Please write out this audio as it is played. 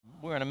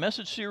We're in a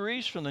message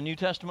series from the New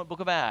Testament book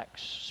of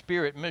Acts,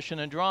 Spirit, Mission,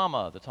 and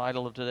Drama. The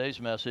title of today's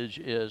message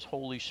is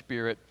Holy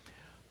Spirit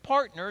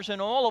Partners.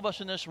 And all of us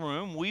in this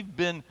room, we've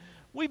been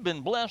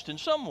blessed in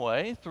some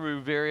way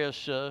through various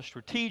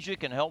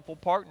strategic and helpful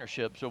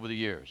partnerships over the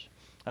years.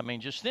 I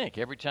mean, just think,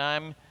 every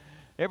time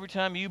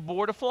you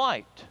board a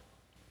flight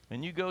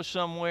and you go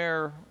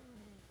somewhere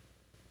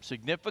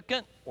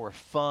significant or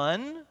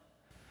fun,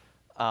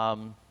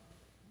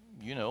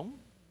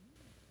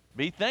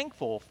 be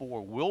thankful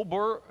for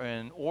Wilbur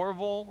and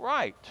Orville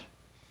Wright.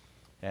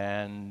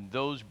 And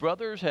those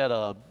brothers had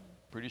a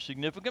pretty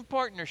significant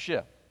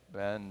partnership,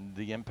 and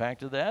the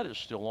impact of that is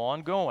still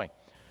ongoing.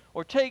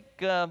 Or take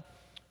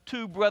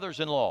two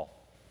brothers-in-law,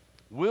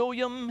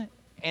 William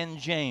and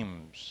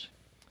James.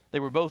 They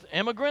were both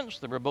immigrants.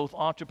 They were both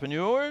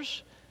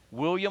entrepreneurs.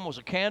 William was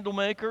a candle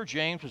maker.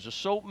 James was a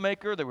soap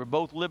maker. They were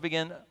both living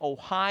in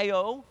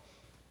Ohio.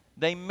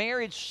 They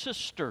married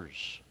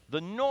sisters, the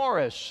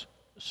Norris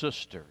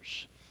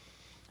sisters.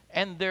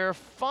 And their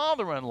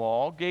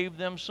father-in-law gave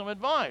them some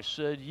advice,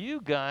 said, you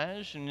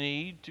guys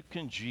need to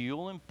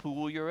congeal and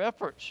pool your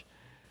efforts.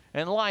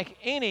 And like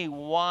any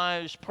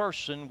wise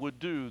person would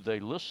do,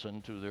 they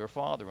listened to their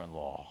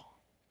father-in-law.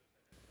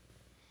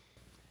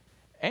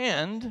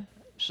 And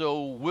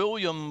so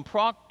William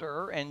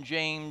Procter and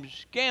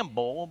James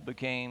Gamble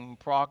became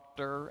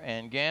Procter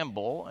and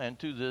Gamble, and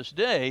to this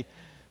day,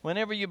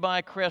 whenever you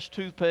buy Crest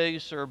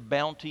toothpaste or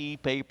Bounty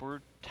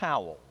paper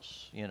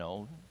towels,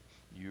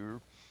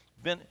 you're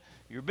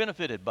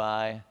benefited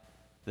by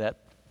that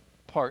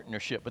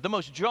partnership. But the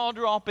most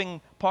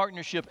jaw-dropping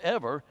partnership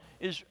ever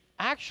is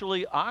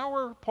actually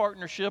our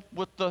partnership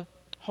with the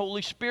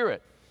Holy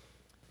Spirit.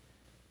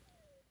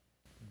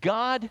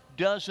 God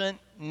doesn't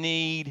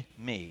need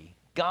me.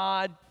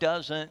 God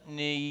doesn't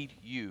need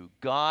you.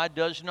 God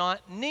does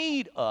not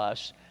need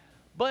us,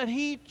 but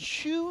He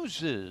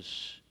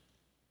chooses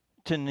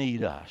to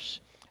need us.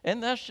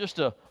 And that's just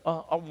a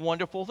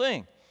wonderful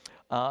thing.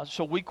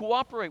 So we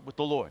cooperate with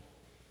the Lord.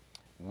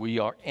 We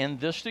are in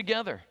this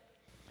together.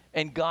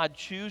 And God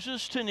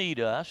chooses to need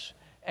us,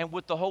 and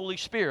with the Holy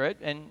Spirit,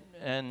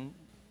 and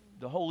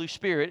the Holy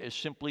Spirit is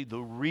simply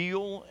the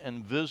real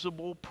and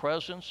visible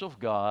presence of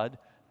God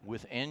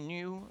within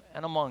you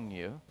and among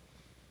you.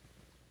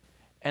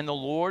 And the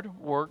Lord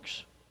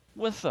works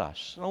with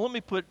us. Now let me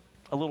put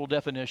a little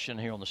definition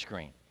here on the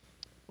screen.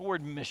 The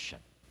word mission.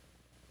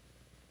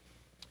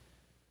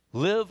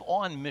 Live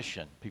on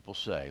mission, people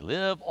say.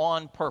 Live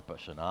on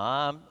purpose, and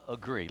I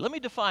agree. Let me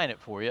define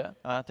it for you,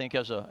 I think,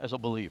 as a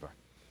believer.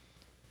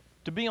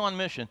 To be on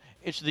mission,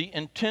 it's the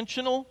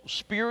intentional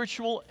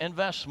spiritual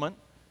investment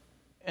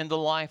in the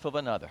life of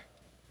another.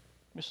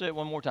 Let me say it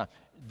one more time.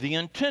 The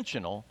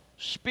intentional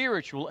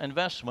spiritual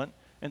investment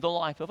in the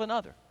life of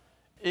another.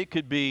 It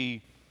could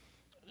be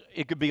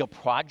a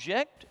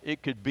project.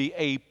 It could be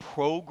a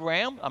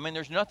program. I mean,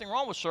 there's nothing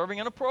wrong with serving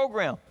in a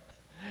program.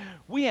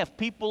 We have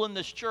people in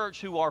this church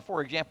who are,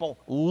 for example,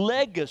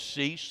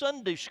 legacy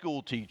Sunday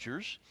school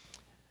teachers.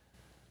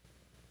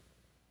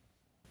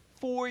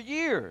 For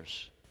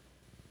years,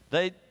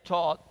 they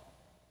taught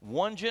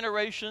one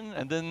generation,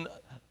 and then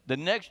the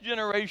next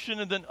generation,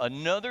 and then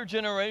another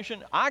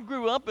generation. I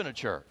grew up in a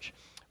church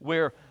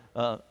where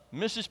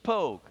Mrs.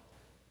 Pogue,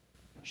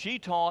 she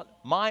taught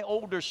my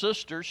older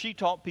sister, she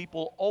taught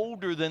people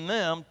older than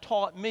them,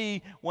 taught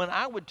me when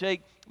I would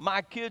take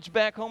my kids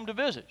back home to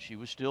visit. She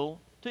was still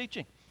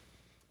teaching.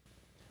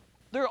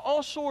 There are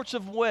all sorts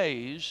of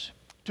ways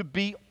to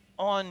be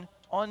on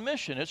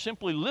mission. It's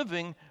simply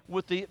living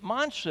with the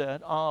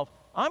mindset of,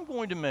 I'm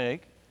going to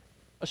make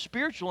a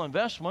spiritual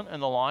investment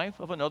in the life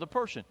of another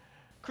person.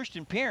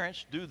 Christian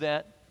parents do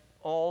that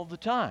all the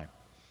time.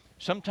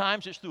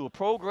 Sometimes it's through a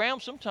program,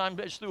 sometimes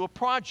it's through a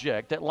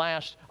project that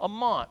lasts a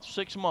month,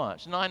 6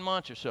 months, 9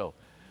 months or so.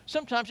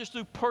 Sometimes it's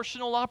through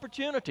personal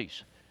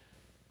opportunities.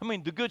 I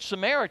mean, the Good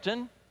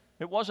Samaritan,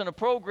 it wasn't a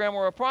program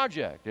or a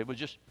project. It was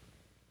just,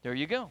 there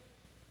you go.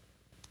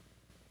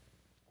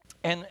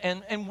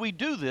 And we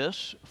do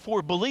this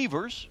for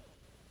believers,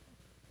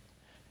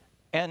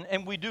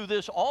 and we do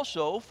this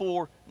also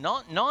for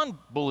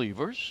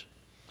non-believers.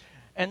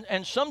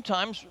 And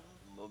sometimes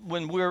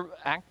when we're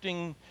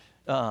acting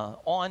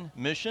on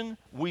mission,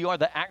 we are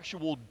the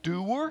actual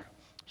doer.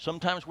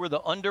 Sometimes we're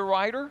the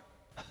underwriter,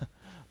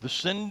 the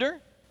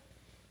sender.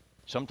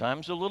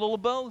 Sometimes a little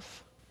of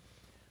both.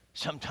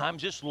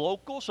 Sometimes it's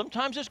local,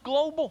 sometimes it's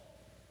global.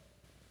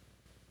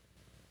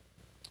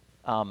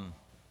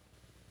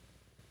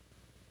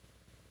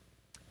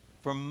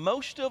 For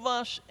most of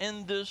us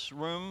in this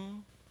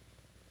room,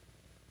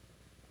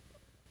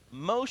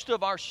 most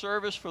of our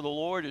service for the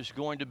Lord is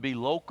going to be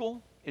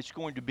local. It's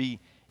going to be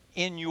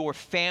in your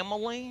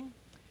family,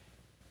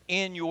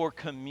 in your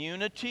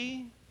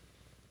community,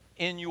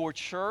 in your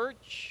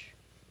church,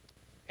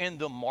 in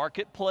the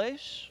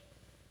marketplace.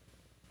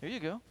 Here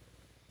you go.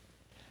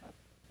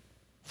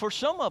 For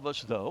some of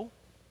us, though,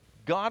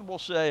 God will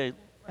say,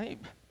 hey,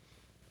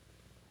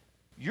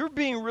 you're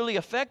being really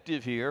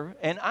effective here,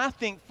 and I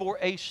think for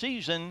a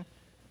season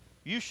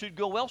you should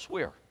go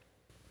elsewhere.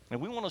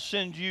 And we want to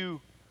send you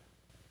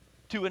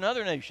to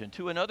another nation,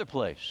 to another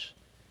place.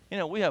 You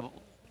know,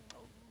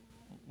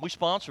 we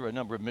sponsor a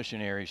number of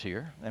missionaries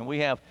here, and we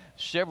have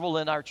several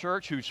in our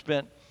church who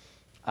spent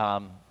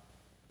time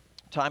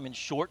in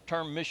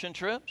short-term mission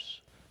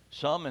trips,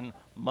 some in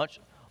much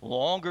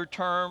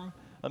longer-term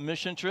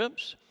mission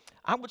trips.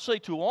 I would say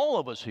to all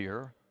of us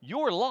here,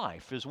 your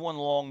life is one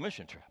long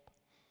mission trip.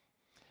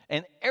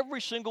 And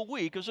every single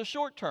week is a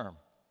short-term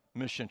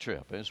mission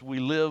trip as we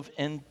live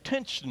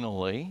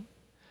intentionally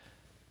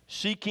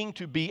seeking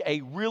to be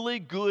a really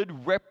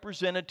good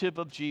representative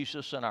of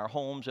Jesus in our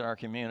homes, in our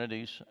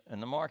communities, in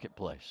the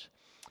marketplace.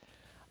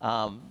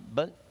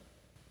 But,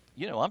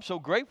 you know, I'm so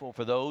grateful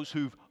for those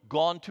who've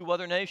gone to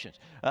other nations.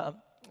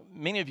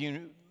 Many of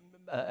you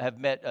have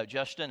met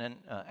Justin and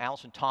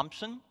Allison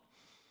Thompson.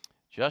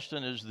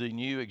 Justin is the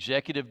new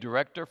executive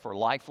director for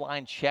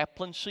Lifeline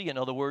Chaplaincy. In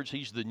other words,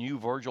 he's the new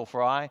Virgil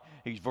Fry.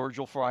 He's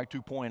Virgil Fry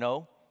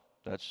 2.0.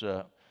 That's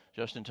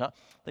Justin Thompson.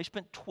 They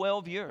spent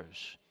 12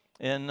 years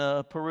in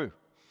Peru.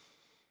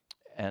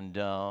 And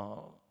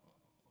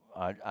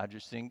I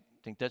just think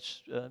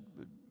that's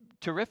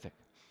terrific.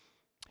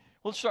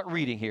 Let's start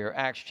reading here.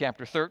 Acts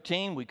chapter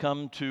 13. We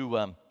come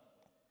to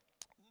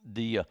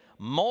the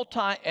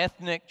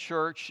multi-ethnic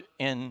church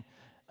in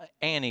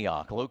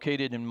Antioch,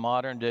 located in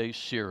modern-day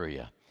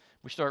Syria.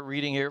 We start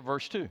reading here at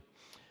verse 2.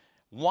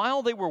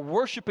 While they were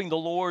worshiping the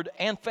Lord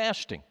and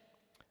fasting,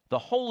 the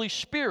Holy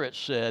Spirit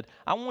said,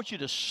 I want you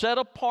to set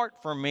apart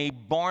for me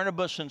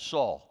Barnabas and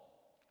Saul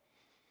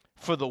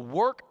for the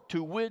work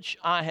to which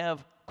I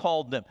have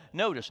called them.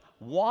 Notice,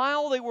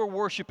 while they were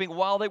worshiping,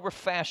 while they were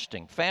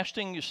fasting.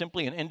 Fasting is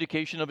simply an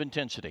indication of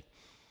intensity.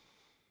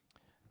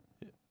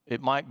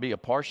 It might be a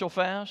partial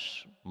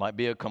fast, might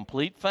be a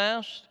complete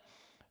fast,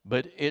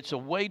 but it's a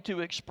way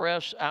to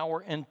express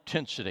our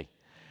intensity.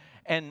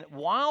 And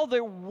while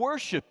they're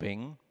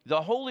worshiping,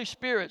 the Holy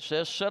Spirit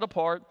says, set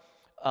apart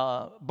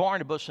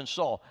Barnabas and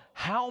Saul.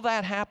 How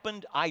that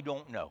happened, I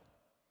don't know.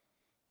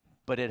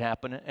 But it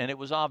happened, and it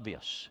was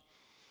obvious.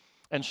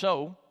 And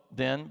so,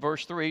 then,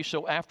 verse 3,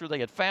 so after they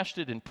had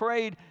fasted and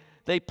prayed,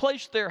 they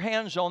placed their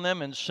hands on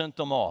them and sent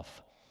them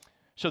off.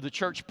 So the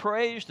church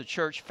prays, the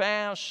church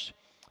fasts,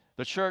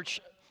 the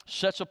church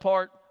sets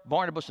apart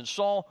Barnabas and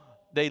Saul.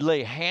 They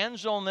lay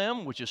hands on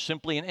them, which is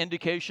simply an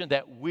indication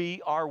that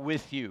we are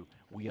with you.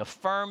 We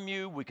affirm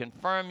you, we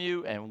confirm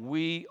you, and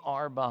we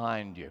are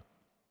behind you.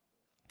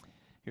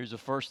 Here's the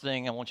first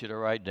thing I want you to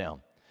write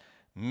down.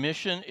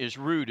 Mission is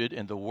rooted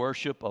in the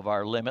worship of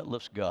our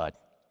limitless God.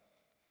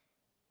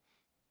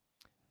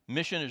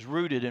 Mission is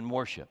rooted in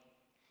worship.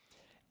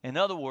 In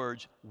other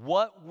words,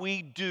 what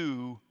we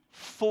do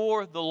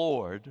for the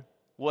Lord,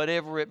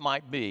 whatever it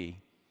might be,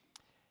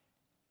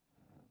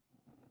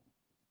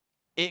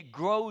 it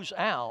grows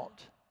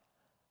out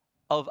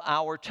of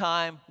our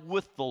time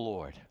with the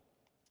Lord.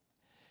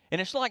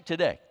 And it's like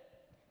today.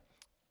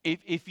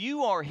 If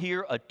you are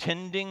here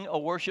attending a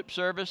worship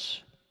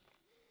service,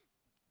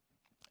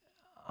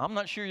 I'm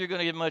not sure you're going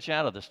to get much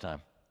out of this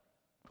time,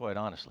 quite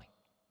honestly.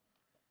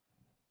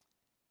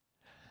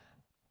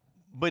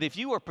 But if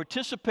you are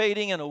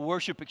participating in a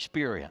worship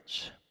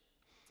experience,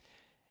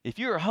 if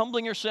you are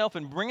humbling yourself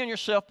and bringing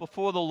yourself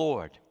before the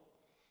Lord,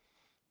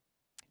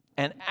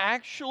 and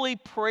actually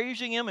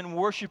praising Him and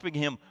worshiping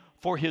Him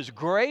for His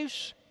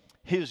grace,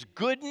 His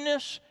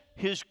goodness,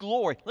 His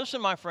glory.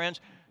 Listen, my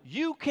friends,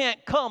 you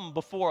can't come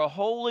before a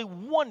holy,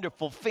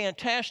 wonderful,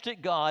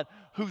 fantastic God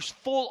who's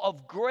full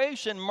of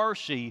grace and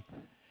mercy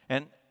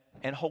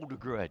and hold a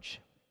grudge.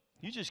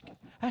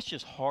 That's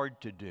just hard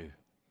to do.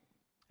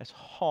 That's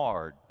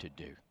hard to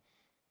do.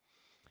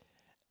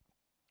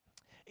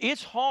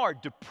 It's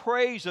hard to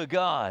praise a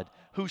God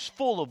who's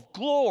full of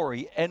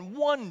glory and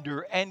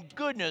wonder and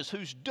goodness,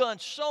 who's done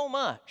so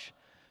much,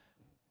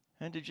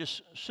 and to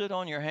just sit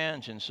on your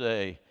hands and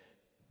say,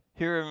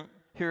 here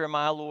am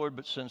I, Lord,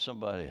 but send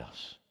somebody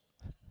else.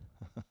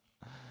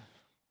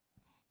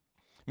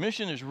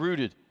 Mission is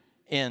rooted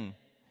in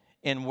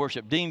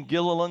worship. Dean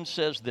Gilliland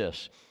says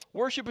this,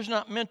 worship is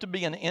not meant to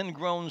be an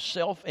ingrown,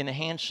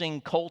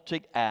 self-enhancing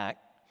cultic act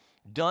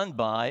done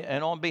by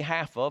and on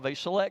behalf of a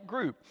select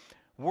group.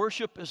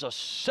 Worship is a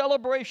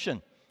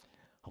celebration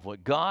of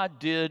what God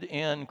did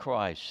in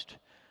Christ.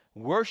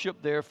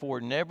 Worship,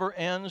 therefore, never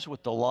ends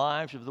with the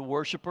lives of the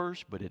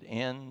worshipers, but it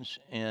ends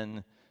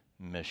in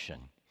mission.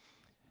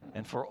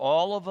 And for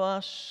all of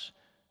us,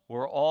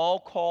 we're all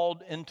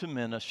called into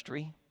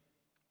ministry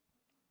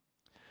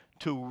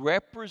to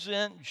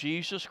represent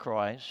Jesus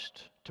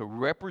Christ, to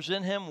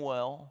represent Him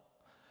well.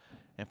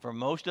 And for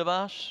most of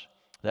us,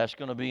 that's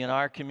going to be in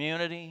our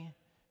community,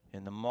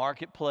 in the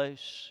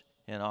marketplace,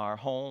 in our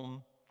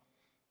home.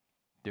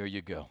 There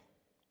you go.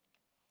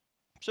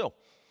 So,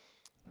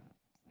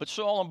 but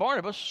Saul and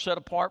Barnabas set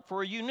apart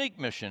for a unique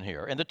mission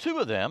here. And the two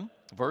of them,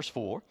 verse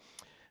 4,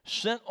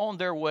 sent on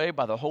their way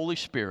by the Holy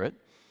Spirit,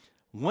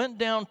 went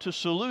down to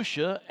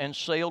Seleucia and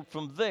sailed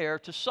from there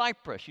to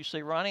Cyprus. You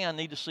say, Ronnie, I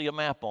need to see a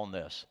map on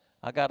this.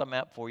 I got a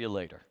map for you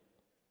later.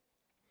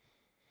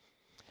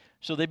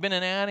 So they've been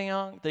in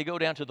Antioch. They go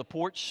down to the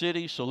port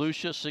city,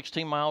 Seleucia,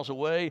 16 miles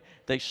away.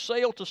 They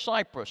sail to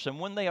Cyprus. And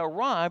when they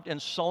arrived in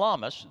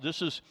Salamis,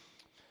 this is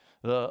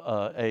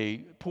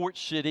a port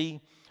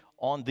city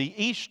on the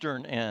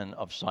eastern end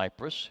of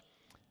Cyprus,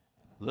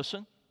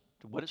 listen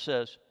to what it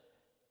says.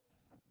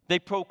 They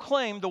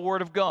proclaimed the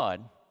word of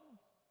God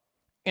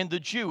in the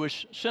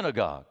Jewish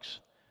synagogues.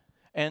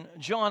 And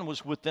John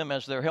was with them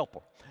as their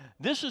helper.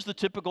 This is the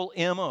typical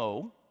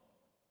MO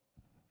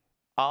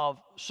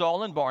of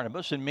Saul and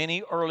Barnabas and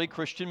many early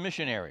Christian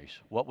missionaries.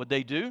 What would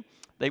they do?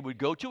 They would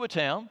go to a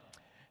town.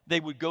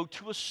 They would go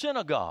to a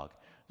synagogue.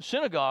 The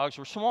synagogues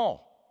were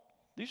small.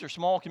 These are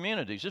small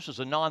communities. This is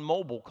a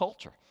non-mobile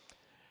culture.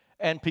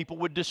 And people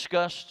would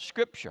discuss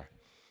Scripture.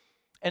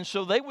 And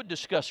so they would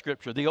discuss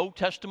Scripture, the Old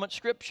Testament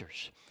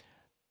Scriptures.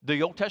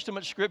 The Old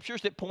Testament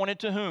Scriptures that pointed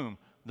to whom?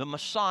 The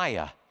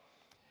Messiah.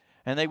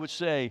 And they would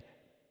say,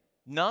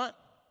 not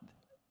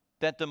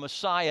that the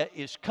Messiah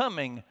is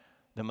coming,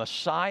 the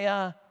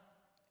Messiah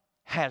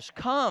has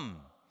come.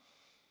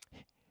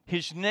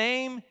 His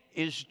name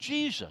is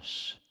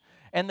Jesus.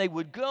 And they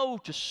would go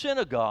to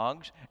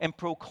synagogues and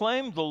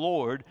proclaim the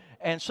Lord,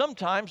 and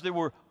sometimes there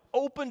were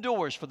open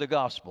doors for the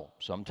gospel.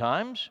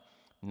 Sometimes,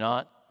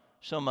 not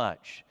so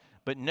much.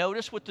 But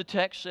notice what the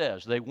text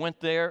says. They went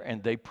there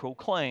and they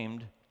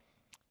proclaimed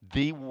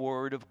the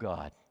Word of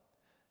God,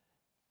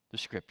 the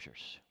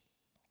Scriptures,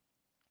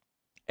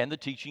 and the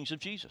teachings of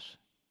Jesus.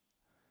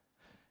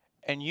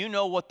 And you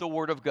know what the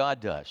Word of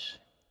God does.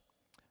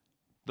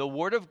 The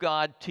Word of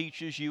God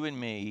teaches you and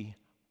me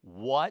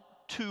what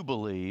to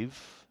believe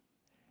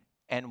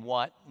and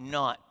what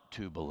not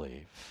to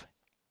believe,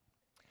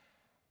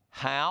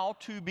 how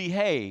to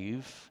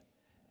behave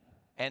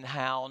and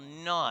how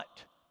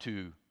not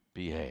to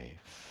behave.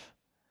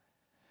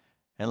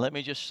 And let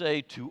me just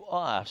say to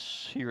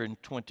us here in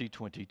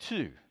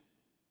 2022,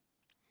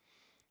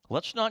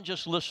 let's not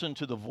just listen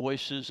to the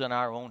voices in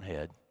our own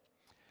head.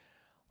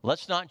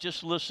 Let's not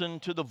just listen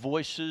to the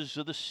voices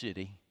of the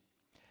city.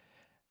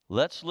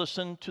 Let's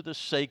listen to the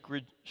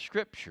sacred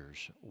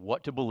Scriptures,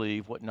 what to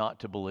believe, what not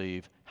to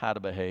believe, how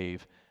to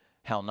behave,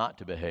 how not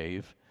to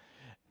behave.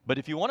 But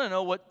if you want to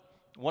know what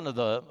one of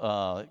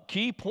the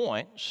key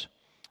points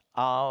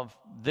of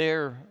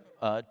their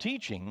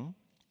teaching,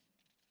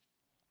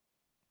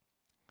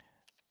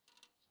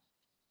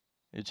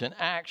 it's in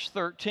Acts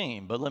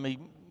 13, but let me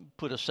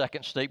put a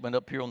second statement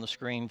up here on the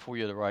screen for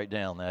you to write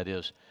down. That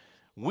is,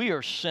 we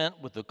are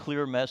sent with a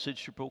clear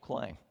message to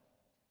proclaim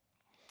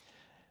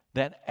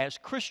that as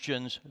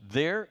Christians,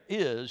 there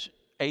is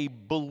a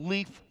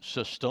belief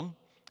system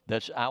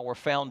that's our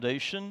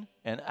foundation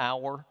and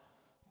our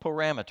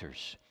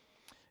parameters.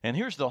 And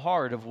here's the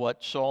heart of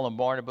what Saul and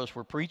Barnabas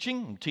were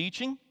preaching and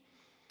teaching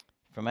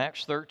from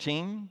Acts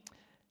 13.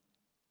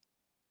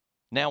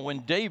 Now,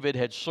 when David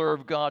had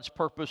served God's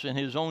purpose in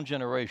his own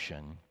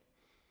generation,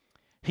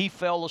 he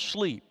fell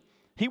asleep.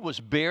 He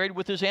was buried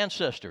with his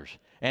ancestors,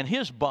 and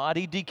his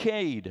body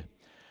decayed.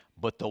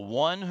 But the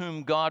one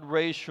whom God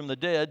raised from the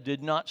dead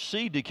did not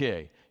see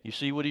decay. You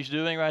see what he's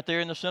doing right there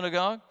in the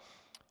synagogue?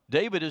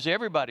 David is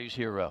everybody's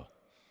hero.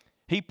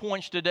 He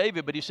points to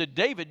David, but he said,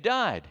 David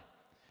died.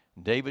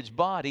 David's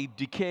body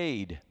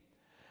decayed.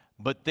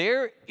 But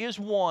there is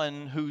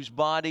one whose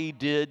body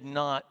did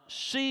not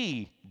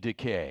see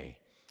decay.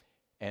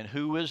 And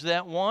who is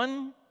that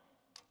one?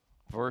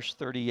 Verse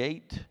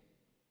 38.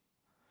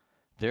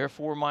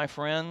 Therefore, my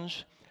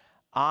friends,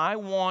 I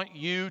want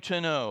you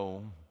to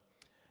know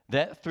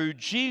that through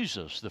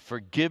Jesus, the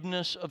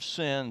forgiveness of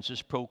sins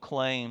is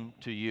proclaimed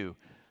to you.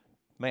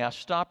 May I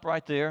stop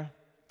right there?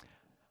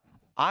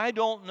 I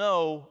don't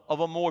know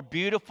of a more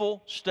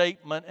beautiful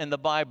statement in the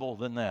Bible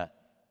than that.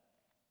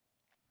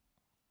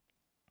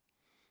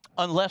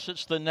 Unless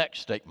it's the next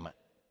statement.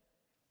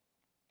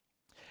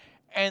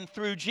 And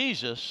through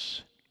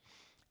Jesus,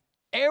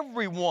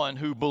 everyone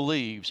who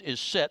believes is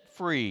set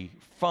free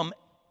from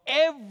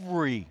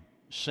every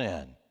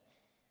sin.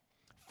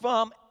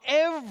 From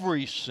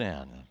every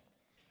sin.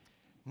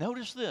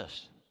 Notice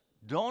this.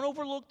 Don't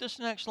overlook this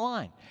next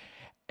line.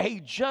 A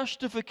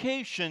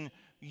justification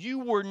you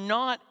were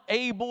not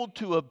able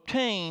to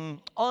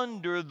obtain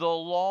under the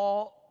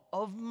law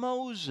of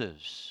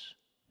Moses.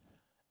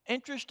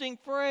 Interesting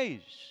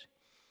phrase.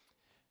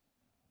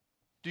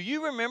 Do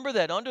you remember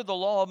that under the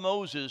law of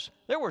Moses,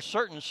 there were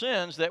certain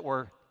sins that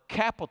were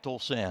capital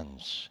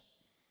sins?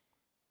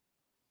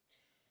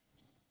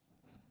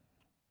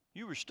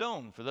 You were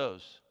stoned for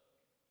those.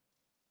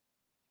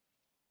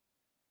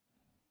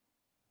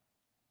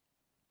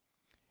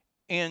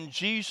 In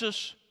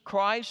Jesus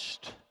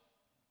Christ,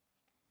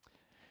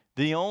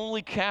 the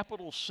only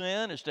capital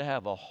sin is to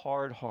have a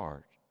hard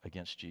heart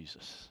against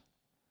Jesus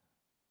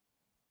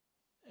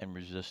and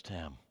resist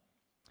Him.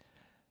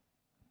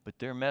 But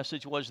their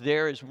message was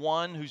there is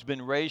one who's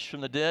been raised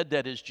from the dead,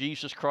 that is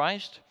Jesus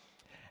Christ.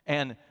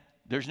 And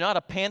there's not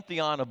a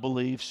pantheon of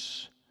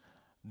beliefs.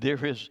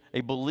 There is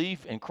a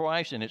belief in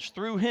Christ, and it's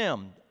through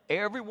Him.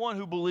 Everyone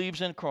who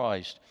believes in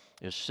Christ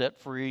is set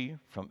free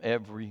from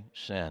every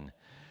sin.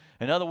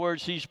 In other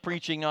words, he's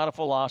preaching not a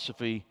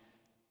philosophy,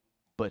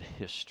 but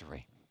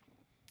history.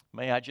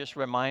 May I just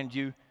remind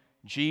you,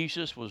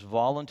 Jesus was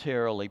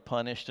voluntarily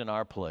punished in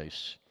our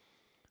place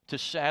to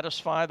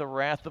satisfy the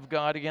wrath of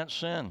God against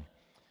sin.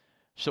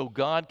 So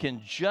God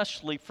can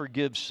justly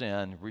forgive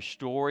sin,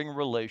 restoring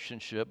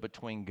relationship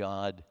between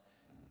God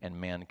and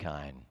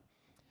mankind.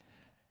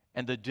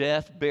 And the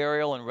death,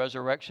 burial, and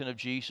resurrection of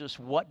Jesus,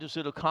 what does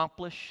it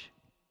accomplish?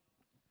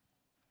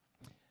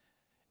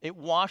 It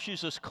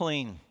washes us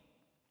clean,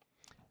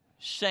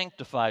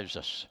 sanctifies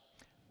us,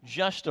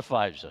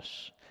 justifies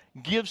us,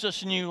 gives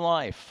us new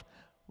life,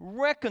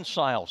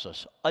 reconciles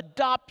us,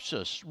 adopts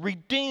us,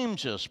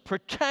 redeems us,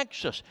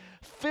 protects us,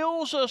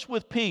 fills us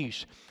with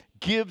peace,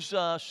 gives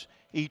us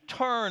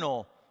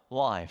eternal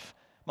life.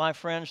 My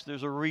friends,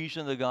 there's a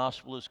reason the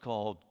gospel is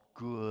called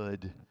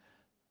good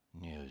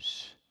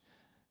news.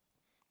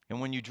 And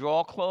when you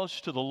draw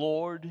close to the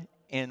Lord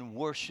in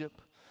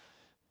worship,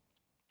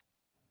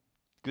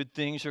 good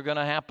things are going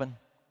to happen.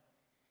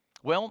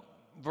 Well,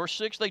 verse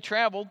 6, they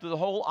traveled through the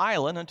whole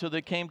island until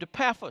they came to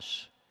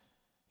Paphos.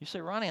 You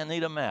say, Ronnie, I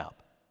need a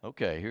map.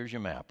 Okay, here's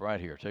your map right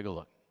here. Take a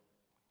look.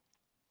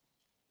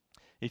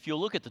 If you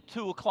look at the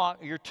 2 o'clock,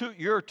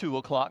 your 2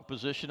 o'clock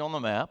position on the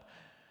map,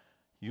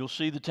 you'll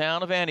see the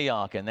town of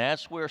Antioch, and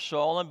that's where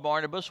Saul and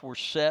Barnabas were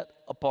set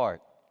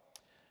apart.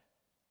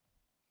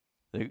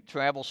 They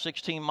travel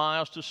 16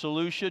 miles to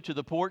Seleucia, to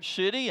the port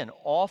city, and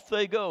off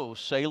they go,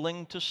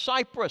 sailing to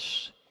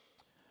Cyprus,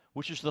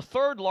 which is the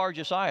third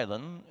largest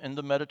island in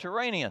the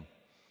Mediterranean.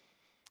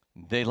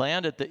 They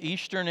land at the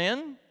eastern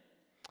end,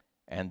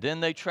 and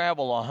then they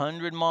travel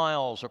 100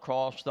 miles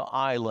across the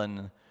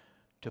island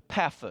to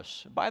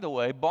Paphos. By the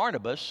way,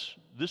 Barnabas,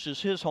 this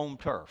is his home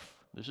turf.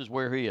 This is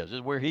where he is. This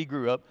is where he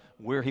grew up,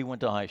 where he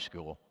went to high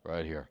school,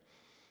 right here.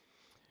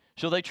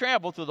 So they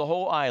traveled through the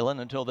whole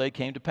island until they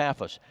came to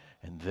Paphos.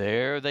 And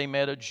there they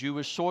met a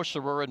Jewish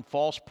sorcerer and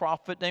false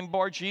prophet named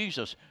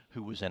Bar-Jesus,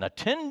 who was an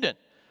attendant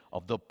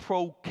of the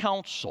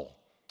proconsul,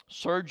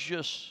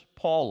 Sergius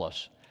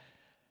Paulus.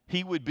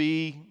 He would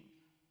be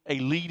a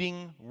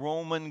leading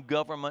Roman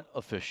government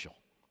official.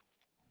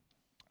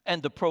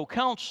 And the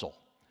proconsul,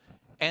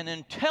 an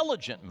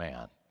intelligent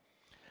man,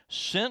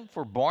 sent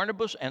for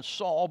Barnabas and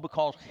Saul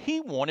because he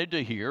wanted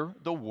to hear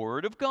the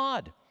word of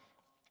God.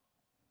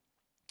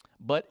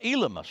 But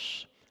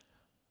Elymas,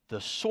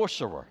 the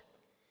sorcerer,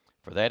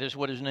 for that is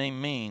what his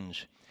name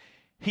means,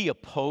 he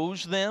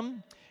opposed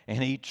them,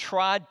 and he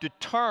tried to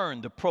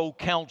turn the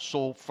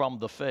proconsul from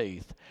the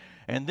faith.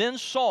 And then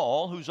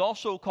Saul, who's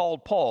also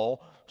called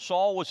Paul,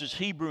 Saul was his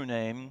Hebrew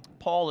name,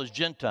 Paul his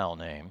Gentile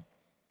name,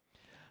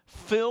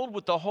 filled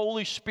with the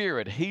Holy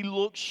Spirit, he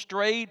looked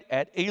straight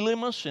at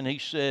Elymas and he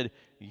said,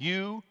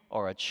 "You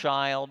are a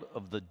child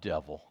of the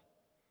devil.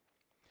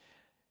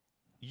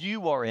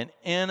 You are an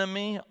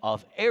enemy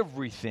of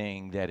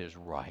everything that is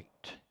right.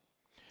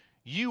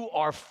 You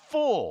are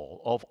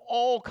full of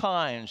all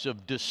kinds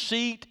of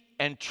deceit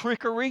and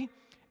trickery,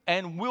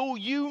 and will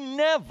you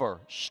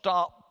never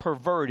stop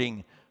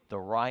perverting the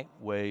right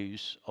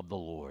ways of the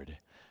Lord?"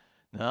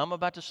 Now, I'm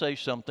about to say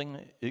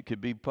something. It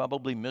could be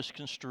probably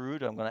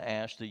misconstrued. I'm going to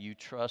ask that you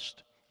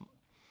trust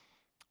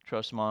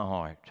my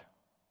heart.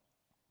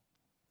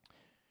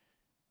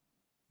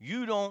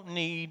 You don't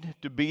need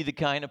to be the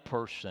kind of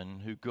person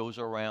who goes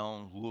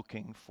around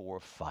looking for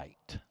a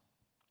fight.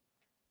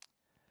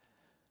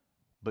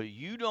 But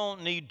you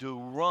don't need to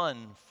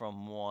run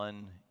from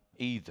one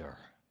either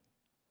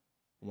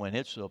when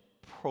it's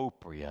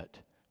appropriate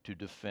to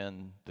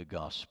defend the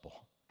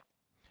gospel.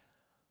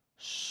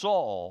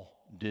 Saul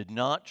did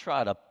not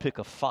try to pick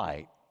a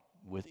fight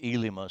with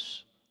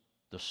Elymas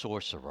the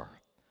sorcerer.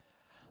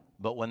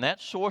 But when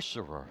that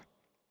sorcerer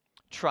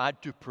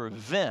tried to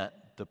prevent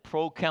the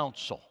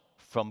proconsul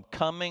from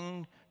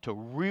coming to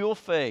real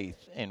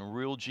faith in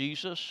real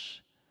Jesus,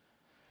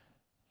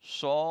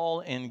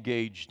 Saul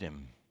engaged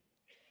him.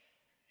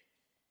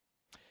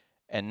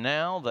 And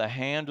now the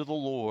hand of the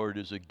Lord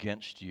is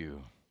against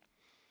you.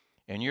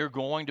 And you're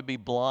going to be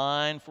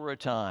blind for a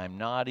time,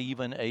 not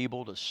even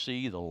able to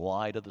see the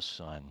light of the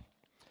sun.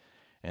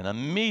 And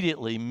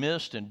immediately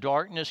mist and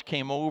darkness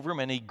came over him,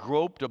 and he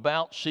groped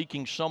about,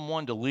 seeking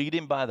someone to lead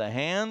him by the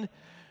hand.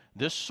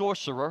 This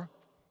sorcerer,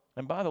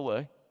 and by the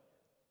way,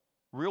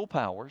 real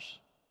powers,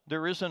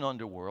 there is an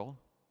underworld,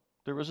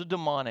 there is a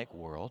demonic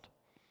world.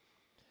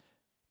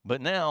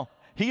 But now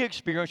he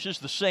experiences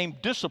the same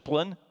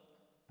discipline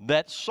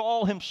that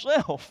Saul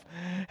himself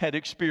had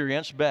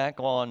experienced back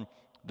on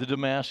the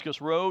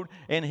Damascus Road,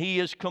 and he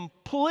is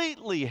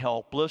completely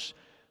helpless.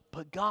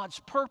 But God's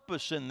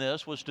purpose in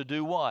this was to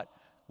do what?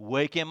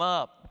 Wake him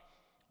up,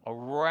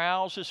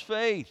 arouse his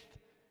faith,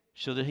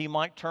 so that he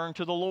might turn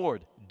to the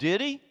Lord. Did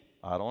he?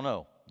 I don't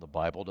know. The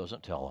Bible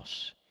doesn't tell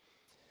us.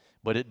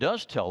 But it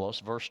does tell us,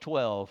 verse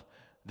 12,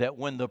 that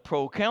when the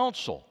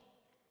proconsul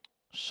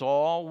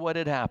saw what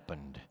had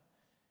happened,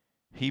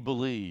 he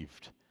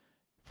believed,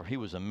 for he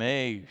was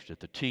amazed at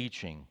the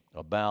teaching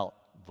about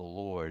the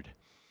Lord.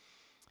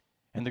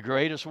 And the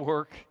greatest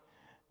work,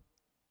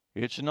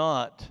 it's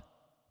not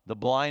the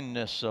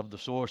blindness of the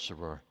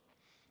sorcerer,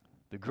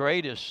 The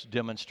greatest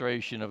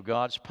demonstration of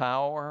God's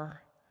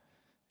power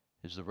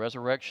is the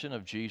resurrection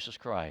of Jesus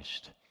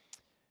Christ.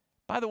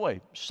 By the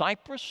way,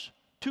 Cyprus,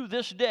 to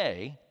this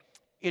day,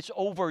 it's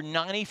over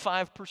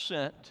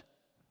 95%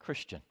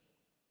 Christian.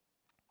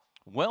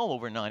 Well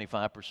over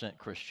 95%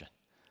 Christian.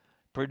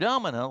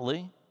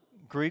 Predominantly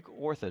Greek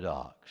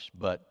Orthodox,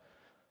 but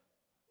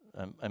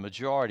a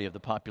majority of the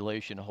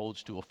population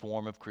holds to a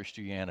form of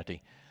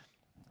Christianity.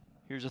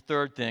 Here's a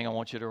third thing I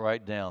want you to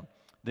write down.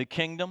 The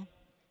kingdom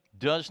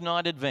does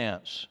not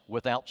advance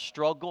without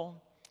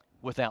struggle,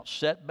 without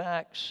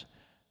setbacks,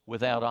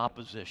 without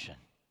opposition.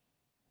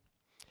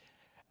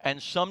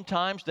 And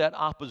sometimes that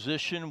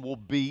opposition will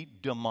be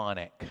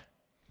demonic.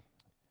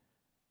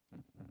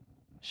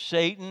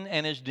 Satan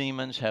and his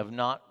demons have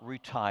not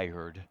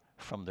retired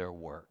from their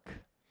work.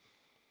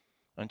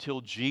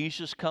 Until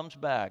Jesus comes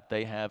back,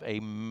 they have a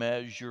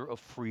measure of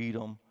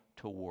freedom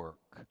to work.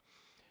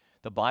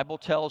 The Bible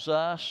tells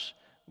us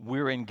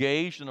we're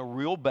engaged in a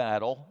real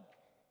battle.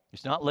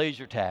 It's not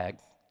laser tag.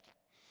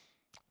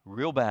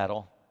 Real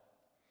battle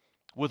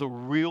with a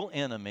real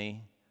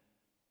enemy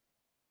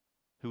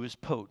who is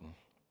potent.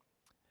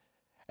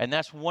 And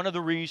that's one of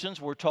the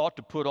reasons we're taught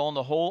to put on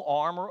the whole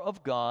armor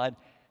of God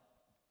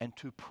and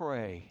to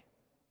pray,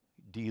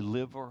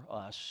 deliver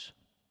us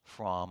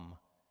from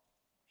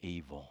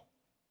evil.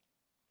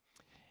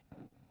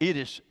 It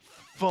is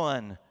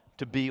fun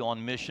to be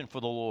on mission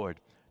for the Lord.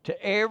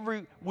 To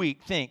every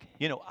week think,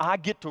 I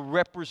get to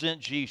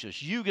represent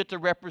Jesus. You get to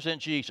represent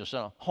Jesus in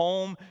a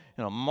home,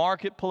 in a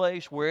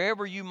marketplace,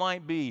 wherever you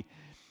might be.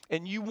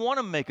 And you want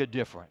to make a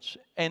difference.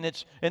 And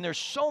there's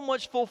so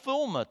much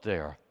fulfillment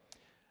there.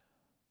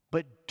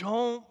 But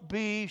don't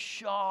be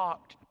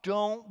shocked.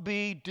 Don't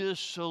be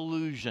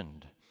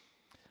disillusioned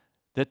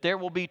that there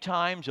will be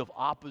times of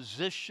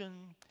opposition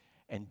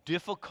and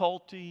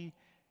difficulty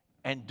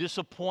and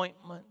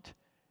disappointment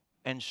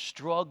and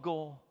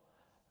struggle.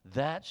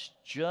 That's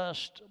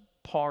just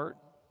part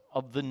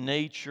of the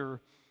nature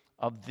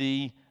of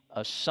the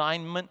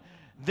assignment.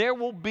 There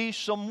will be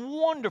some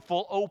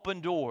wonderful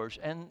open doors,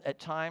 and at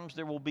times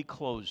there will be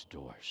closed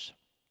doors.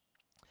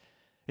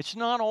 It's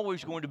not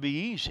always going to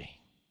be easy,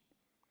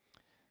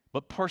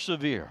 but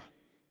persevere.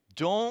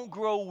 Don't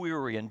grow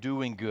weary in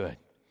doing good,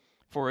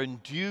 for in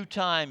due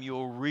time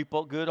you'll reap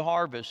a good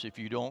harvest if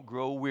you don't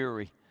grow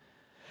weary.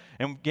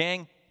 And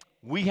gang,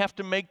 we have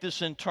to make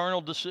this internal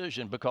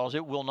decision because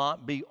it will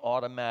not be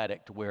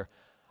automatic to where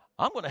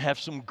I'm going to have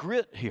some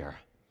grit here.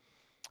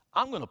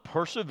 I'm going to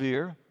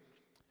persevere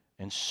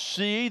and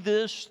see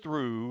this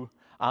through.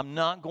 I'm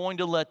not going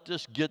to let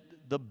this get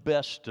the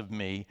best of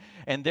me.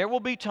 And there will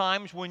be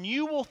times when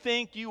you will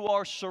think you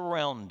are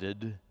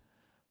surrounded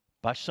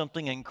by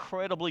something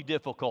incredibly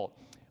difficult.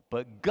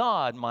 But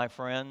God, my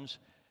friends,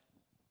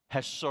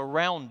 has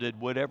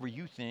surrounded whatever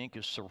you think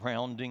is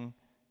surrounding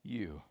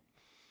you.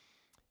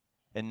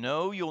 And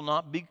no, you'll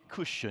not be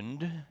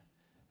cushioned,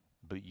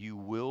 but you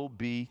will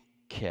be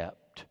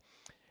kept.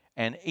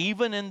 And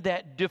even in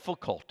that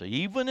difficulty,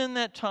 even in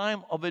that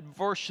time of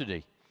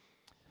adversity,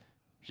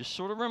 just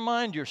sort of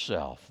remind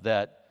yourself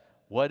that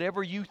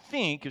whatever you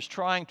think is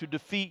trying to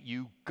defeat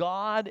you,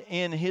 God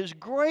in His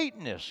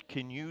greatness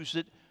can use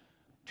it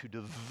to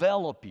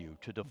develop you,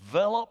 to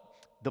develop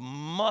the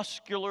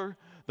muscle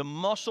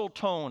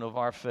tone of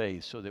our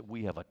faith so that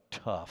we have a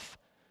tough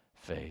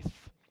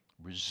faith,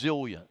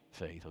 resilient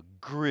faith, a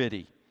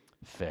gritty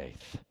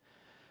faith.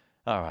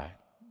 All right,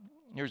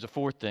 here's the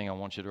fourth thing I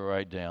want you to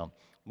write down.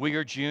 We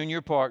are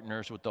junior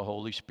partners with the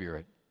Holy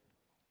Spirit,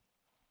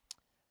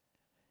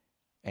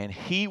 and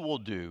He will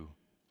do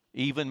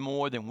even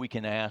more than we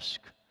can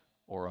ask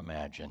or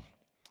imagine.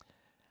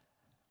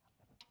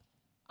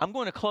 I'm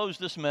going to close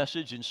this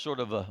message in sort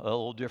of a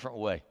little different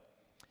way.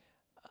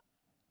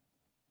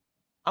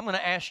 I'm going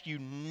to ask you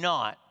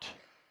not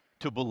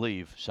to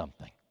believe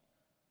something.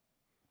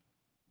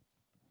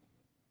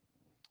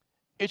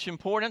 It's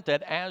important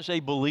that as a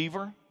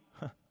believer,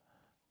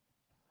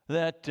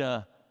 that,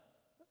 the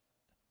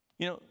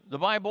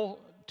Bible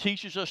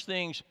teaches us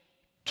things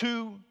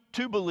to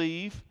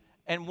believe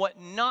and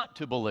what not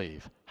to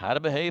believe, how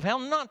to behave, how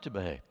not to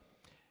behave.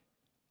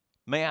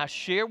 May I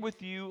share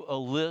with you a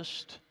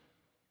list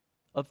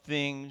of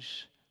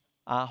things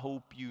I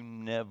hope you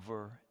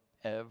never,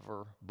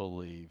 ever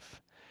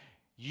believe.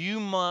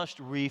 You must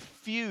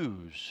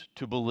refuse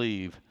to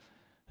believe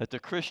that the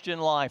Christian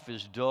life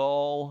is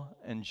dull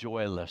and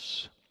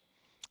joyless.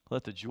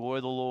 Let the joy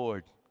of the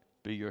Lord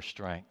be your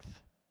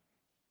strength.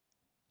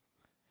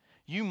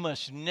 You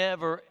must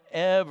never,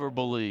 ever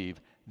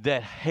believe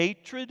that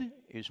hatred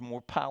is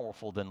more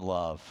powerful than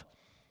love.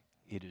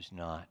 It is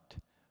not.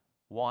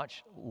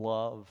 Watch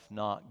love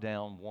knock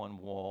down one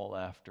wall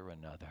after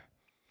another.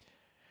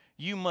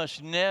 You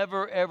must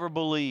never, ever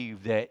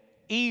believe that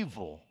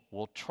evil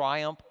will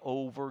triumph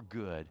over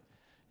good.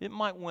 It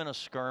might win a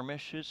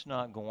skirmish. It's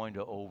not going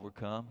to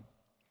overcome.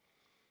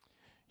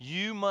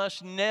 You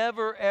must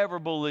never, ever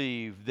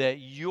believe that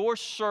your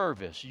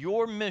service,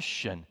 your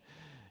mission,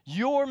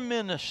 your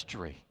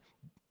ministry,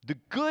 The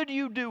good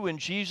you do in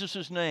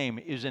Jesus' name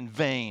is in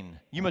vain.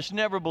 You must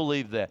never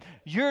believe that.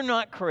 You're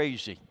not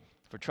crazy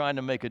for trying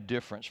to make a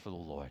difference for the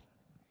Lord.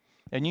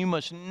 And you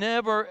must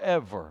never,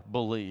 ever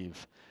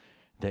believe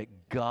that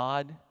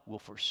God will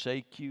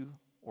forsake you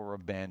or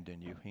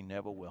abandon you. He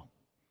never will.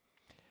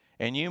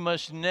 And you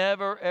must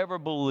never, ever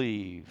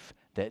believe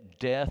that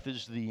death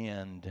is the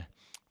end.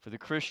 For the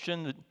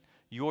Christian,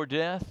 your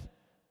death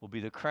will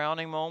be the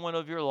crowning moment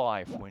of your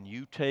life when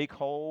you take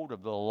hold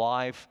of the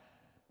life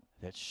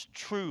that's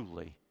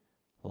truly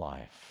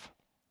life.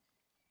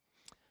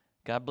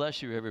 God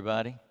bless you,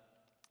 everybody.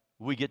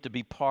 We get to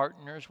be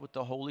partners with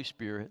the Holy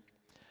Spirit,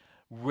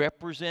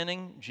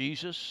 representing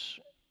Jesus,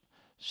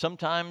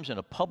 sometimes in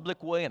a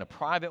public way, in a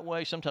private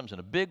way, sometimes in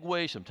a big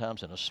way,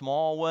 sometimes in a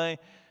small way,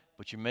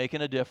 but you're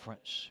making a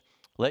difference.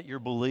 Let your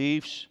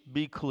beliefs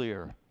be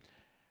clear.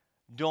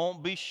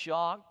 Don't be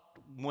shocked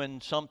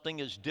when something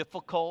is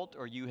difficult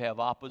or you have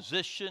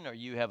opposition or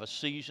you have a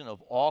season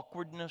of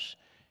awkwardness.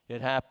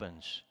 It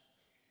happens.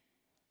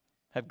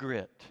 Have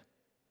grit.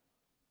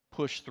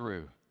 Push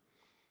through.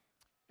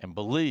 And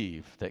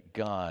believe that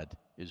God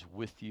is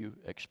with you.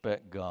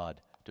 Expect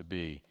God to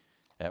be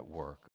at work.